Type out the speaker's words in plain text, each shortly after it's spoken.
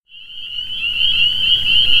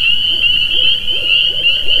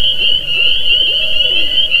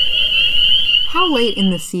late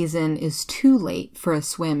in the season is too late for a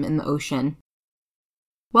swim in the ocean?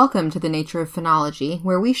 Welcome to the Nature of Phenology,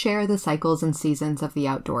 where we share the cycles and seasons of the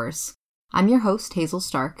outdoors. I'm your host, Hazel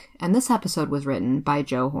Stark, and this episode was written by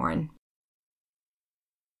Joe Horn.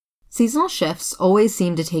 Seasonal shifts always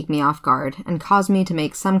seem to take me off guard and cause me to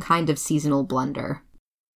make some kind of seasonal blunder.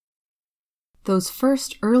 Those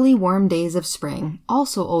first early warm days of spring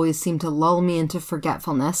also always seem to lull me into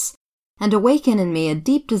forgetfulness and awaken in me a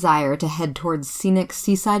deep desire to head towards scenic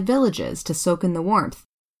seaside villages to soak in the warmth,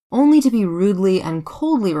 only to be rudely and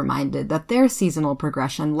coldly reminded that their seasonal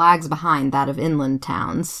progression lags behind that of inland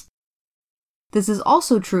towns. This is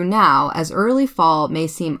also true now, as early fall may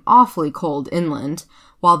seem awfully cold inland,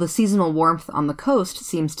 while the seasonal warmth on the coast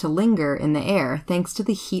seems to linger in the air thanks to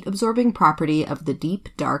the heat-absorbing property of the deep,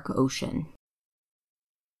 dark ocean.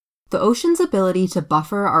 The ocean's ability to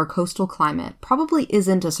buffer our coastal climate probably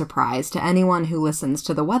isn't a surprise to anyone who listens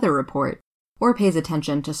to the weather report or pays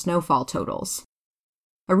attention to snowfall totals.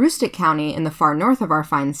 Aroostook County in the far north of our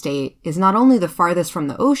fine state is not only the farthest from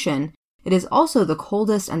the ocean, it is also the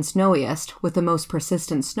coldest and snowiest with the most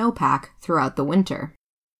persistent snowpack throughout the winter.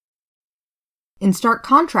 In stark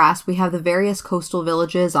contrast, we have the various coastal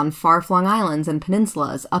villages on far-flung islands and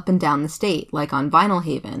peninsulas up and down the state, like on Vinyl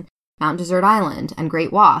Haven, Mount Desert Island, and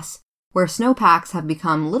Great Wass, where snowpacks have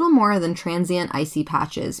become little more than transient icy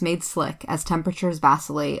patches made slick as temperatures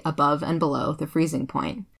vacillate above and below the freezing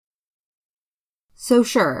point. So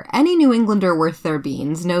sure, any New Englander worth their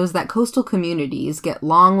beans knows that coastal communities get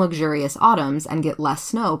long, luxurious autumns and get less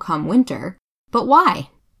snow come winter, but why?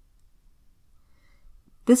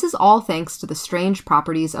 This is all thanks to the strange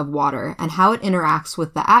properties of water and how it interacts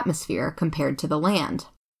with the atmosphere compared to the land.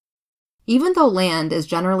 Even though land is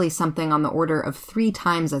generally something on the order of 3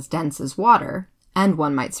 times as dense as water, and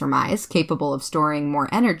one might surmise capable of storing more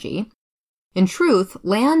energy, in truth,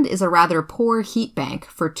 land is a rather poor heat bank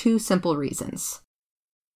for 2 simple reasons.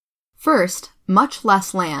 First, much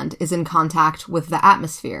less land is in contact with the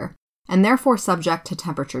atmosphere, and therefore subject to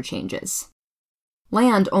temperature changes.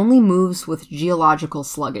 Land only moves with geological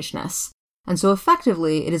sluggishness, and so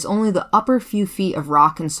effectively it is only the upper few feet of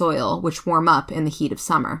rock and soil which warm up in the heat of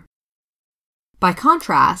summer. By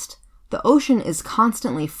contrast, the ocean is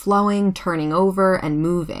constantly flowing, turning over, and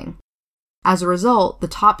moving. As a result, the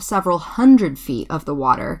top several hundred feet of the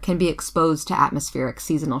water can be exposed to atmospheric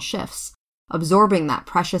seasonal shifts, absorbing that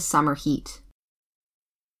precious summer heat.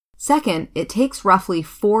 Second, it takes roughly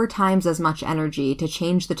 4 times as much energy to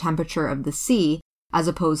change the temperature of the sea as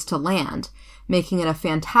opposed to land, making it a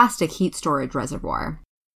fantastic heat storage reservoir.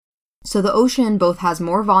 So the ocean both has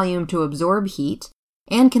more volume to absorb heat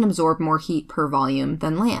and can absorb more heat per volume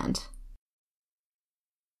than land.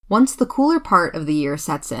 Once the cooler part of the year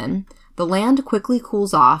sets in, the land quickly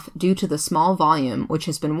cools off due to the small volume which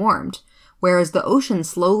has been warmed, whereas the ocean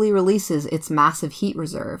slowly releases its massive heat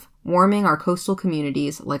reserve, warming our coastal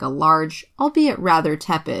communities like a large, albeit rather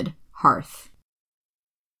tepid, hearth.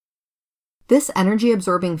 This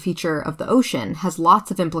energy-absorbing feature of the ocean has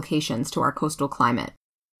lots of implications to our coastal climate.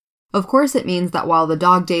 Of course, it means that while the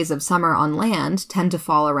dog days of summer on land tend to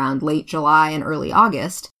fall around late July and early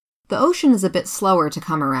August, the ocean is a bit slower to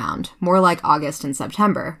come around, more like August and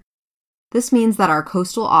September. This means that our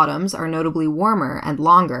coastal autumns are notably warmer and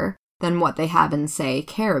longer than what they have in, say,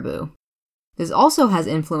 Caribou. This also has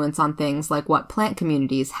influence on things like what plant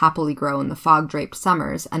communities happily grow in the fog-draped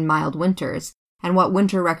summers and mild winters, and what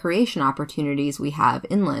winter recreation opportunities we have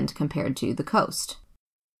inland compared to the coast.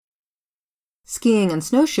 Skiing and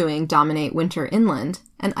snowshoeing dominate winter inland,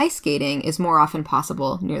 and ice skating is more often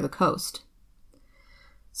possible near the coast.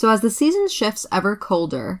 So as the season shifts ever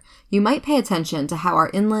colder, you might pay attention to how our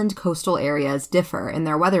inland coastal areas differ in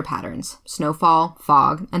their weather patterns, snowfall,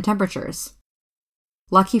 fog, and temperatures.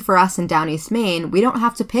 Lucky for us in Down East Maine, we don't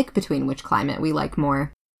have to pick between which climate we like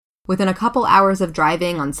more. Within a couple hours of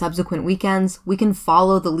driving on subsequent weekends, we can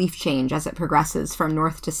follow the leaf change as it progresses from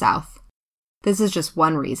north to south. This is just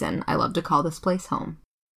one reason I love to call this place home.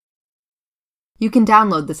 You can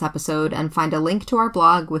download this episode and find a link to our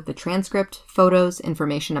blog with the transcript, photos,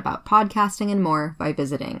 information about podcasting, and more by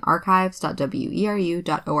visiting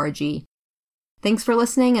archives.weru.org. Thanks for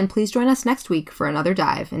listening, and please join us next week for another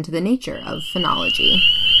dive into the nature of phenology.